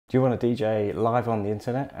Do you want to DJ live on the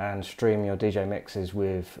internet and stream your DJ mixes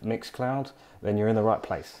with Mixcloud? Then you're in the right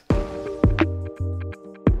place.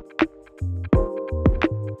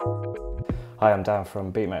 Hi, I'm Dan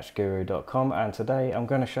from beatmatchguru.com, and today I'm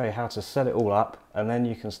going to show you how to set it all up and then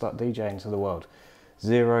you can start DJing to the world.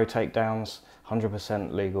 0 takedowns,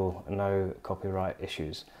 100% legal, no copyright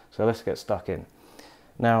issues. So let's get stuck in.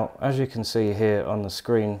 Now, as you can see here on the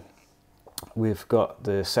screen, we've got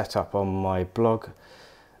the setup on my blog.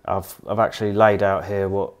 I've actually laid out here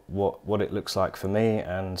what it looks like for me,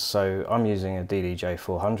 and so I'm using a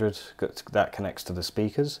DDJ400 that connects to the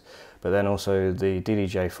speakers, but then also the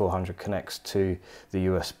DDJ400 connects to the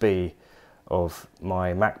USB of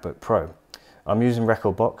my MacBook Pro. I'm using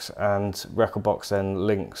Rekordbox, and Rekordbox then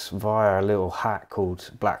links via a little hack called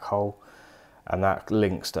Blackhole, and that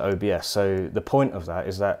links to OBS. So the point of that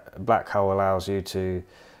is that Blackhole allows you to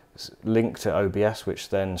link to OBS, which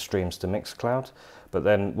then streams to Mixcloud. But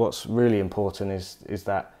then what's really important is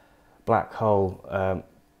that Blackhole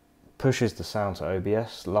pushes the sound to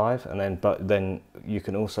OBS live, and then you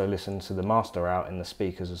can also listen to the master out in the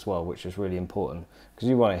speakers as well, which is really important because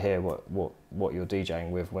you want to hear what you're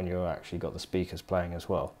DJing with when you've actually got the speakers playing as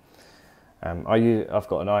well. I've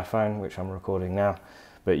got an iPhone which I'm recording now,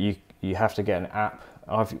 but you have to get an app.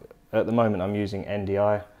 At the moment I'm using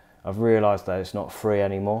NDI. I've realised that it's not free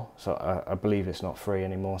anymore, so I believe it's not free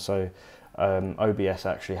anymore. So OBS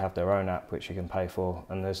actually have their own app which you can pay for,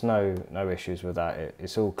 and there's no issues with that.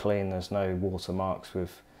 It's all clean. There's no watermarks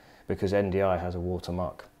because NDI has a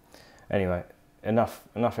watermark. Anyway, enough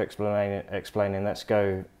explaining. Let's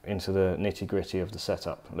go into the nitty-gritty of the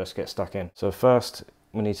setup. Let's get stuck in. So first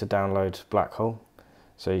we need to download Blackhole.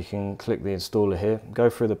 So you can click the installer here, go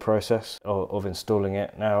through the process of installing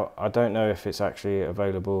it. Now, I don't know if it's actually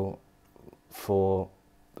available for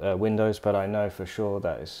Windows, but I know for sure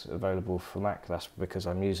that it's available for Mac. That's because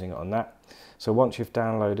I'm using it on that. So once you've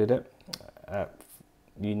downloaded it,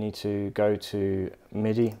 you need to go to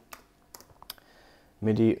MIDI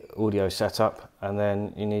audio setup, and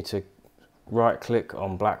then you need to right click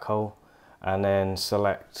on Blackhole and then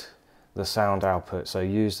select the sound output. So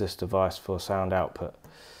use this device for sound output.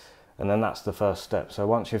 And then that's the first step. So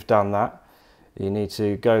once you've done that, you need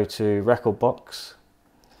to go to Rekordbox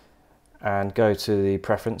and go to the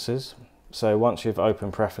preferences. So once you've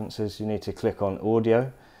opened preferences, you need to click on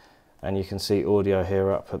audio, and you can see audio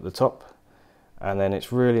here up at the top. And then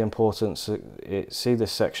it's really important, see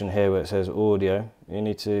this section here where it says audio, you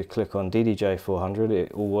need to click on DDJ400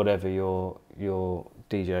 or whatever your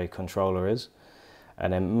DJ controller is,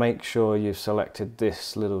 and then make sure you've selected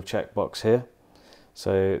this little checkbox here.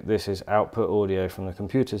 So this is output audio from the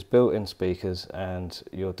computer's built-in speakers and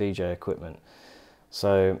your DJ equipment.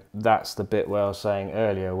 So that's the bit where I was saying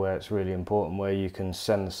earlier where it's really important, where you can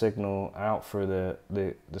send the signal out through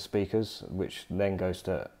the speakers, which then goes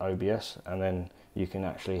to OBS, and then you can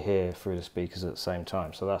actually hear through the speakers at the same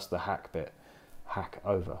time. So that's the hack bit, hack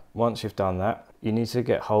over. Once you've done that, you need to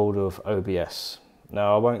get hold of OBS.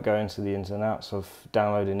 Now I won't go into the ins and outs of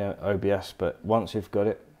downloading OBS, but once you've got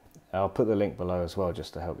it, I'll put the link below as well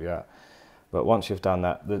just to help you out. But once you've done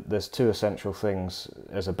that, there's two essential things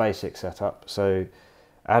as a basic setup. So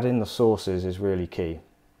adding the sources is really key.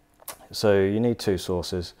 So you need two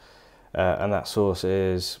sources, and that source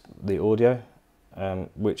is the audio,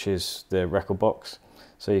 which is the Rekordbox.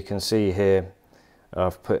 So you can see here,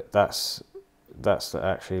 I've put that's the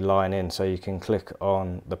actually line in. So you can click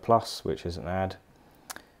on the plus, which is an add,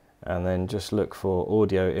 and then just look for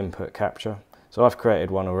audio input capture. So I've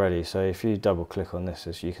created one already, so if you double click on this,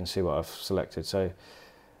 as you can see what I've selected. So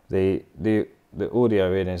the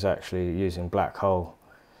audio in is actually using Blackhole.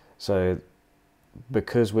 So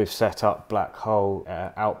because we've set up Blackhole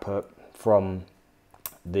output from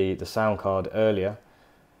the sound card earlier,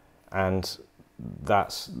 and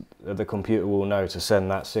the computer will know to send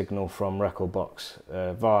that signal from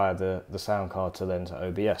Rekordbox via the sound card to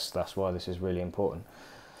OBS. That's why this is really important.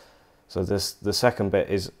 So the second bit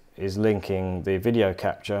is linking the video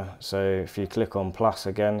capture. So if you click on plus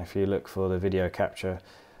again, if you look for the video capture,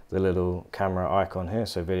 the little camera icon here,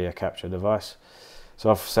 so video capture device.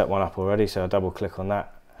 So I've set one up already, so I double click on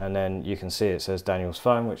that, and then you can see it says Daniel's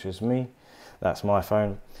phone, which is me. That's my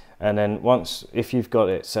phone. And then if you've got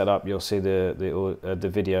it set up, you'll see the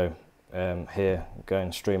video here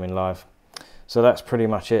going streaming live. So that's pretty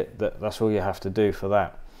much it. That's all you have to do for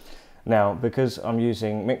that. Now, because I'm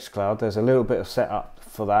using Mixcloud, there's a little bit of setup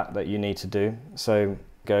for that you need to do. So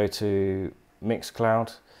go to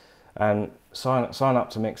Mixcloud and sign up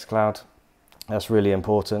to Mixcloud. That's really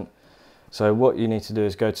important. So what you need to do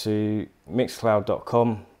is go to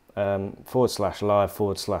mixcloud.com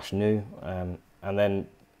 /live/new, and then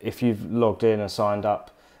if you've logged in and signed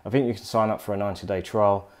up, I think you can sign up for a 90-day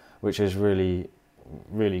trial, which is really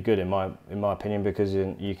good in my opinion, because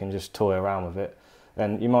you can just toy around with it,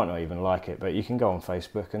 and you might not even like it, but you can go on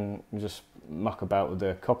Facebook and just muck about with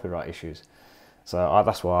the copyright issues. So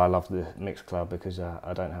that's why I love the Mixcloud, because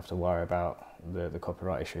I don't have to worry about the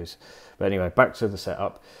copyright issues. But anyway, back to the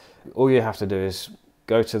setup. All you have to do is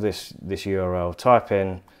go to this URL, type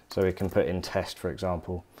in, so we can put in test, for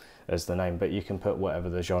example, as the name, but you can put whatever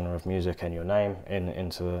the genre of music and your name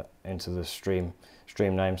into the stream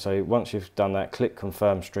name. So once you've done that, click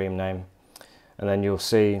confirm stream name, and then you'll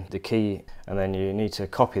see the key, and then you need to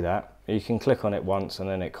copy that. You can click on it once and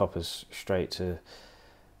then it copies straight to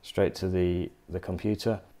the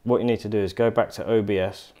computer. What you need to do is go back to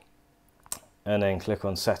OBS and then click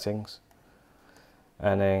on settings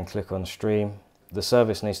and then click on stream. The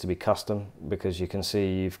service needs to be custom, because you can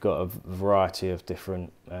see you've got a variety of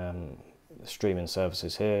different streaming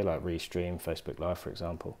services here, like Restream, Facebook Live, for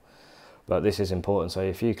example. But this is important, so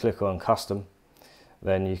if you click on custom,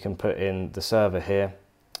 then you can put in the server here,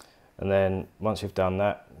 and then once you've done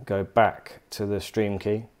that, go back to the stream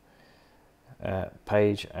key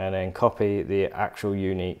page and then copy the actual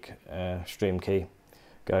unique stream key.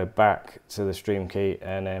 Go back to the stream key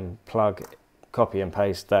and then copy and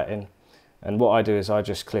paste that in. And what I do is I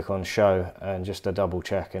just click on show and just a double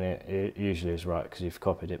check, and it usually is right because you've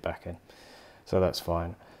copied it back in. So that's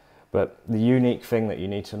fine. But the unique thing that you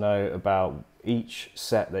need to know about each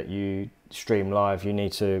set that you stream live, you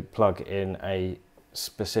need to plug in a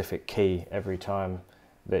specific key every time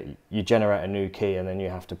that you generate a new key, and then you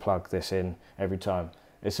have to plug this in every time.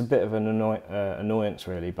 It's a bit of an annoyance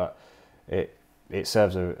really, but it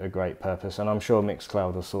serves a great purpose, and I'm sure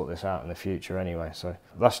Mixcloud will sort this out in the future anyway. So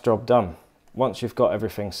that's job done. Once you've got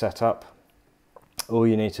everything set up, all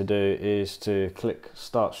you need to do is to click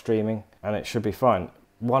start streaming and it should be fine.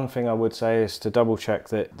 One thing I would say is to double check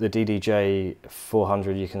that the DDJ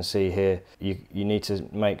 400 you can see here, you need to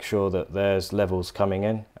make sure that there's levels coming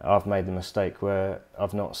in. I've made the mistake where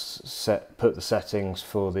I've not put the settings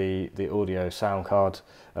for the audio sound card,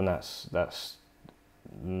 and that's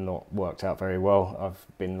not worked out very well.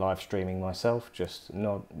 I've been live streaming myself, just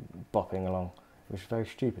not bopping along, which is very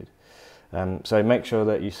stupid. So make sure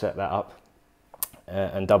that you set that up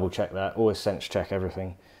and double check that. Always sense check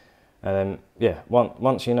everything. And then yeah,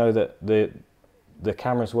 once you know that the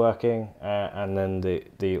camera's working and then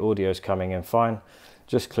the audio's coming in fine,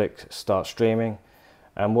 just click start streaming,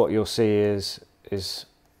 and what you'll see is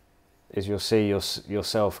you'll see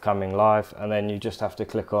yourself coming live, and then you just have to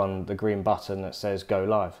click on the green button that says go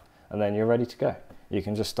live, and then you're ready to go. You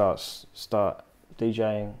can just start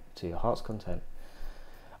DJing to your heart's content.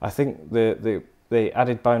 I think the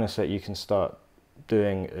added bonus that you can start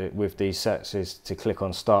doing with these sets is to click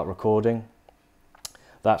on start recording.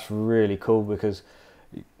 That's really cool, because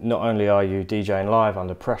not only are you DJing live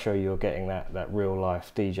under pressure, you're getting that real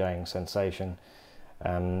life DJing sensation,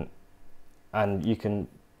 and you can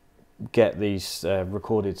get these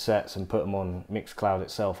recorded sets and put them on Mixcloud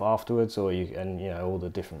itself afterwards, or you know, all the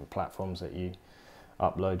different platforms that you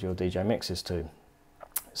upload your DJ mixes to.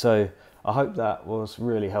 So I hope that was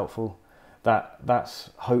really helpful. That's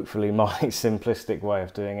hopefully my simplistic way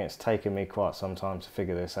of doing it. It's taken me quite some time to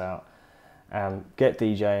figure this out. Get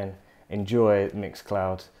DJing, enjoy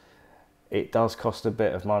Mixcloud. It does cost a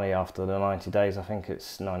bit of money after the 90 days. I think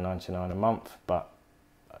it's $9.99 a month, but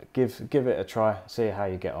give it a try, see how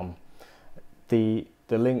you get on. The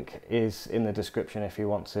link is in the description if you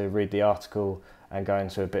want to read the article and go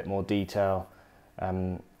into a bit more detail.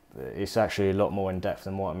 It's actually a lot more in depth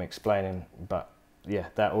than what I'm explaining, but yeah,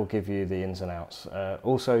 that will give you the ins and outs.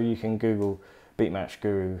 Also, you can Google Beatmatch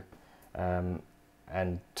Guru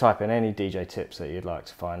and type in any DJ tips that you'd like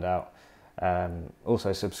to find out.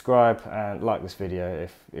 Also subscribe and like this video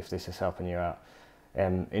if this is helping you out.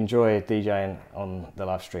 Enjoy DJing on the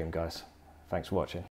live stream, guys. Thanks for watching.